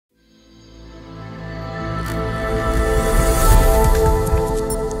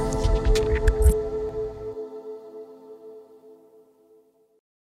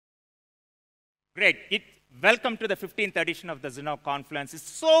Great. Welcome to the 15th edition of the Zinnov Confluence. It's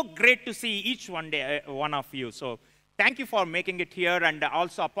so great to see each one of you. So thank you for making it here, and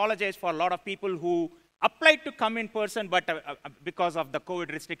also apologize for a lot of people who applied to come in person, but because of the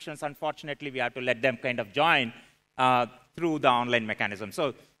COVID restrictions, unfortunately, we have to let them kind of join through the online mechanism.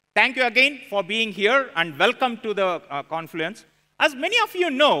 So thank you again for being here, and welcome to the Confluence. As many of you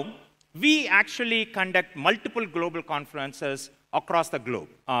know, we actually conduct multiple global conferences across the globe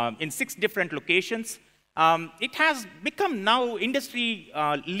in 6 different locations. It has become now industry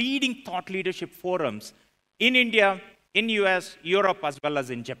leading thought leadership forums in India, in US, Europe, as well as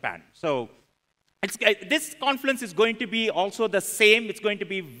in Japan. So this conference is going to be also the same. It's going to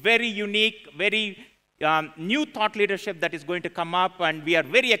be very unique, very new thought leadership that is going to come up, and we are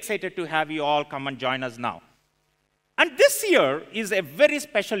very excited to have you all come and join us now. And this year is a very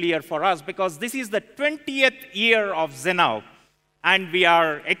special year for us because this is the 20th year of Zinnov, and we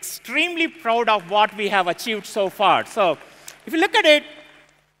are extremely proud of what we have achieved so far. So if you look at it,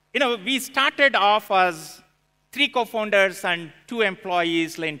 we started off as 3 co-founders and 2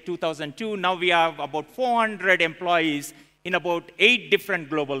 employees in 2002. Now we have about 400 employees in about 8 different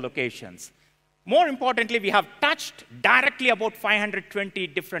global locations. More importantly, we have touched directly about 520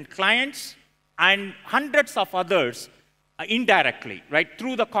 different clients and hundreds of others indirectly, right,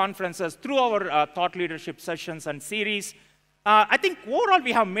 through the conferences, through our thought leadership sessions and series. I think overall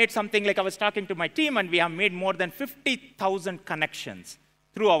we have made something like, I was talking to my team, and we have made more than 50,000 connections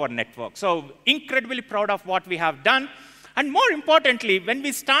through our network. So incredibly proud of what we have done. And more importantly, when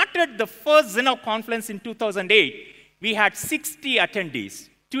we started the first Zinnov Confluence in 2008, we had 60 attendees.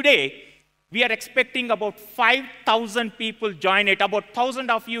 Today, we are expecting about 5,000 people join it, about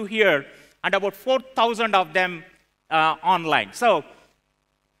 1,000 of you here, and about 4,000 of them online. So,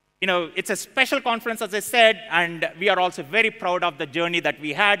 it's a special conference, as I said, and we are also very proud of the journey that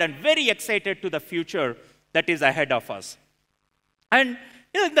we had and very excited to the future that is ahead of us. And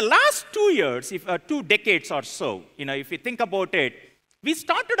in the last 2 years, 2 decades or so, if you think about it, we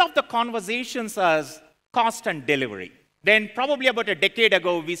started off the conversations as cost and delivery. Then probably about a decade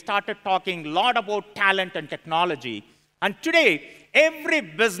ago, we started talking a lot about talent and technology. And today, every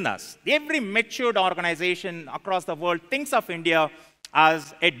business, every matured organization across the world thinks of India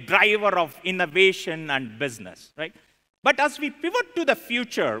as a driver of innovation and business, right? But as we pivot to the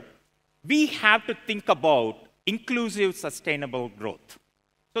future, we have to think about inclusive, sustainable growth.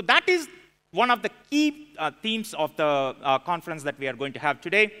 So that is one of the key themes of the conference that we are going to have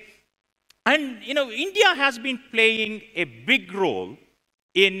today. And India has been playing a big role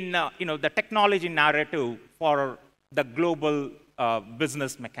in the technology narrative for the global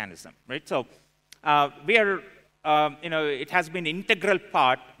business mechanism, right? So we are, it has been an integral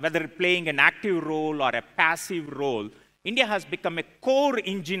part, whether playing an active role or a passive role. India has become a core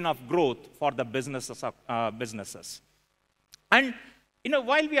engine of growth for the businesses. And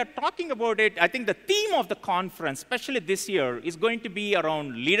while we are talking about it, I think the theme of the conference, especially this year, is going to be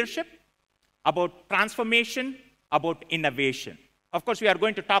around leadership, about transformation, about innovation. Of course, we are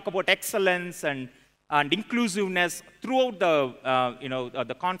going to talk about excellence and inclusiveness throughout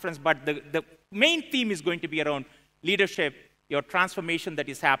the conference, but the main theme is going to be around leadership, your transformation that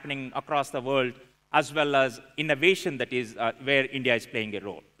is happening across the world, as well as innovation that is where India is playing a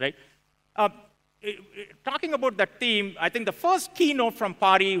role, right? Talking about that theme, I think the first keynote from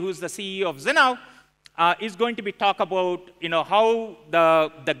Pari, who's the CEO of Zinnov, is going to be talk about how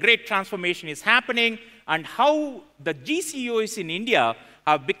the great transformation is happening and how the GCOs in India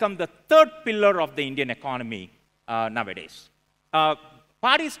have become the 3rd pillar of the Indian economy nowadays.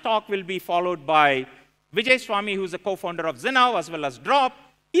 Pari's talk will be followed by Vijay Swami, who's the co-founder of Zinnov, as well as Draup.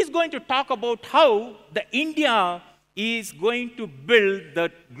 He's going to talk about how India is going to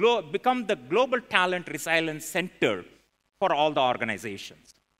become the global talent resilience center for all the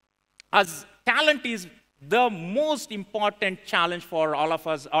organizations. As talent is the most important challenge for all of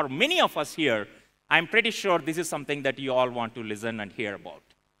us, or many of us here, I'm pretty sure this is something that you all want to listen and hear about.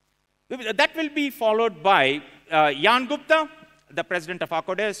 That will be followed by Jan Gupta, the president of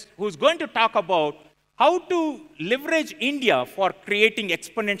Accodes, who's going to talk about how to leverage India for creating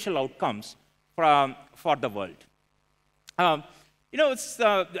exponential outcomes for the world. Then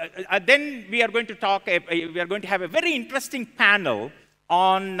we are going to have a very interesting panel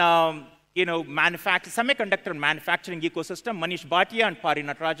on semiconductor manufacturing ecosystem. Manish Bhatia and Pari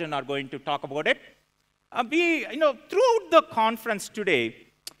Natarajan are going to talk about it. Throughout the conference today,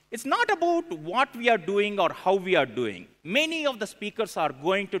 it's not about what we are doing or how we are doing. Many of the speakers are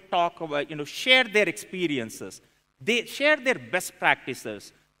going to talk about, share their experiences. They share their best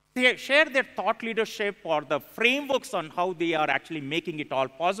practices. They share their thought leadership or the frameworks on how they are actually making it all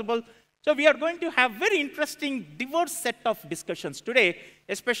possible. So we are going to have very interesting, diverse set of discussions today,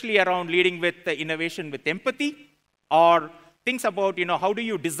 especially around leading with innovation with empathy, or things about how do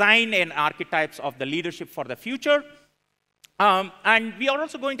you design and archetypes of the leadership for the future. And we are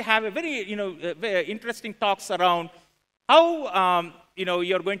also going to have a very interesting talks around how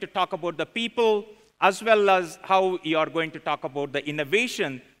you're going to talk about the people, as well as how you are going to talk about the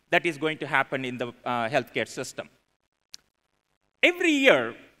innovation that is going to happen in the healthcare system. Every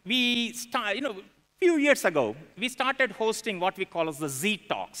year, we start, a few years ago, we started hosting what we call as the Z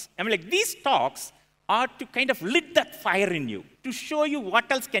Talks. I mean, these talks are to kind of lit that fire in you, to show you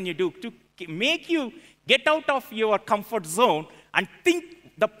what else can you do, to make you get out of your comfort zone and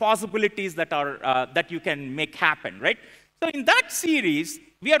think the possibilities that are that you can make happen, right? So in that series,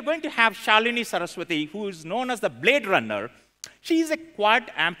 we are going to have Shalini Saraswati, who is known as the Blade Runner. She is a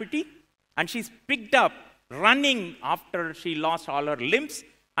quad amputee, and she's picked up running after she lost all her limbs.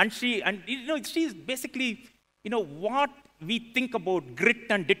 And she's basically, what we think about grit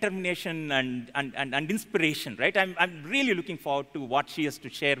and determination and inspiration, right? I'm really looking forward to what she has to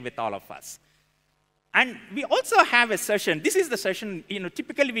share with all of us. And we also have a session. This is the session,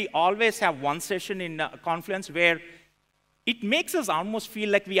 typically we always have one session in Confluence where it makes us almost feel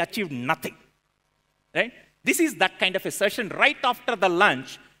like we achieved nothing, right? This is that kind of a session. Right after the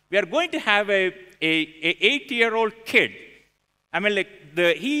lunch, we are going to have a 8-year-old kid. I mean,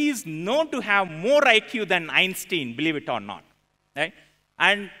 he is known to have more IQ than Einstein, believe it or not, right?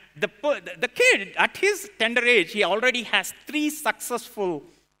 And the kid, at his tender age, he already has 3 successful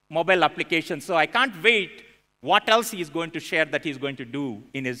mobile applications. So I can't wait what else he is going to share that he's going to do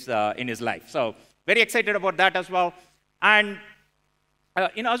in his life. So very excited about that as well. And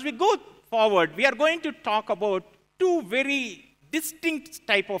as we go forward, we are going to talk about 2 very distinct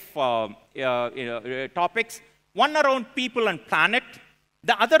type of topics. One around people and planet,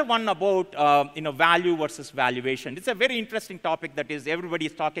 the other one about value versus valuation. It's a very interesting topic that is everybody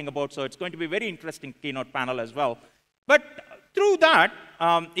is talking about, so it's going to be a very interesting keynote panel as well. But through that,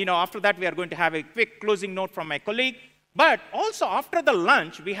 after that, we are going to have a quick closing note from my colleague. But also after the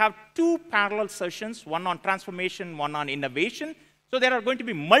lunch, we have 2 parallel sessions, one on transformation, one on innovation. So there are going to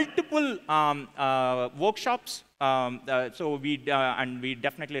be multiple workshops. So we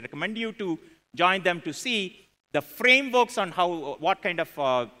definitely recommend you to join them to see the frameworks on what kind of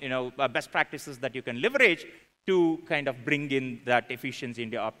best practices that you can leverage to kind of bring in that efficiency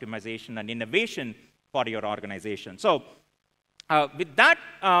into optimization and innovation for your organization. So with that,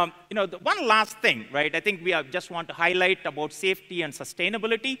 the one last thing, right? I think we just want to highlight about safety and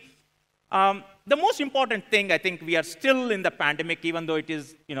sustainability. The most important thing, I think we are still in the pandemic, even though it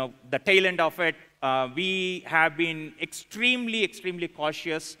is the tail end of it. We have been extremely, extremely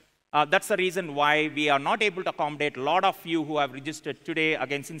cautious. That's the reason why we are not able to accommodate a lot of you who have registered today.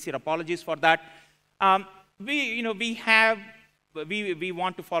 Again, sincere apologies for that. We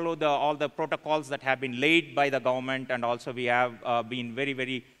want to follow all the protocols that have been laid by the government, and also we have been very,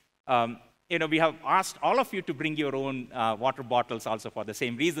 very, we have asked all of you to bring your own water bottles also for the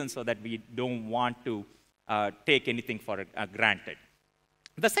same reason, so that we don't want to take anything for granted.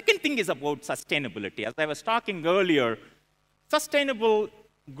 The second thing is about sustainability. As I was talking earlier, sustainable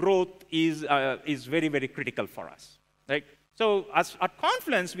growth is very, very critical for us, right? So at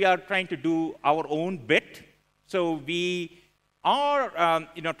Confluence, we are trying to do our own bit. So we are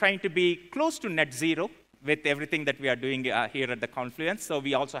trying to be close to net zero with everything that we are doing here at the Confluence. So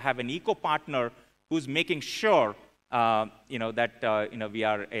we also have an eco partner who's making sure that we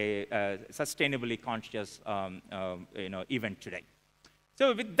are a sustainably conscious event today.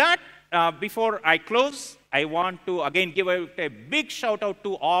 So with that, before I close, I want to again give a big shout out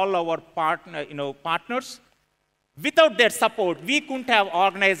to all our partners. Without their support, we couldn't have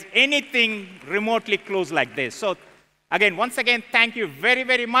organized anything remotely close like this. So again, once again, thank you very,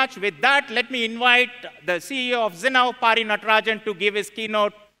 very much. With that, let me invite the CEO of Zinnov, Pari Natarajan, to give his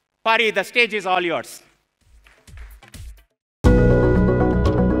keynote. Pari, the stage is all yours.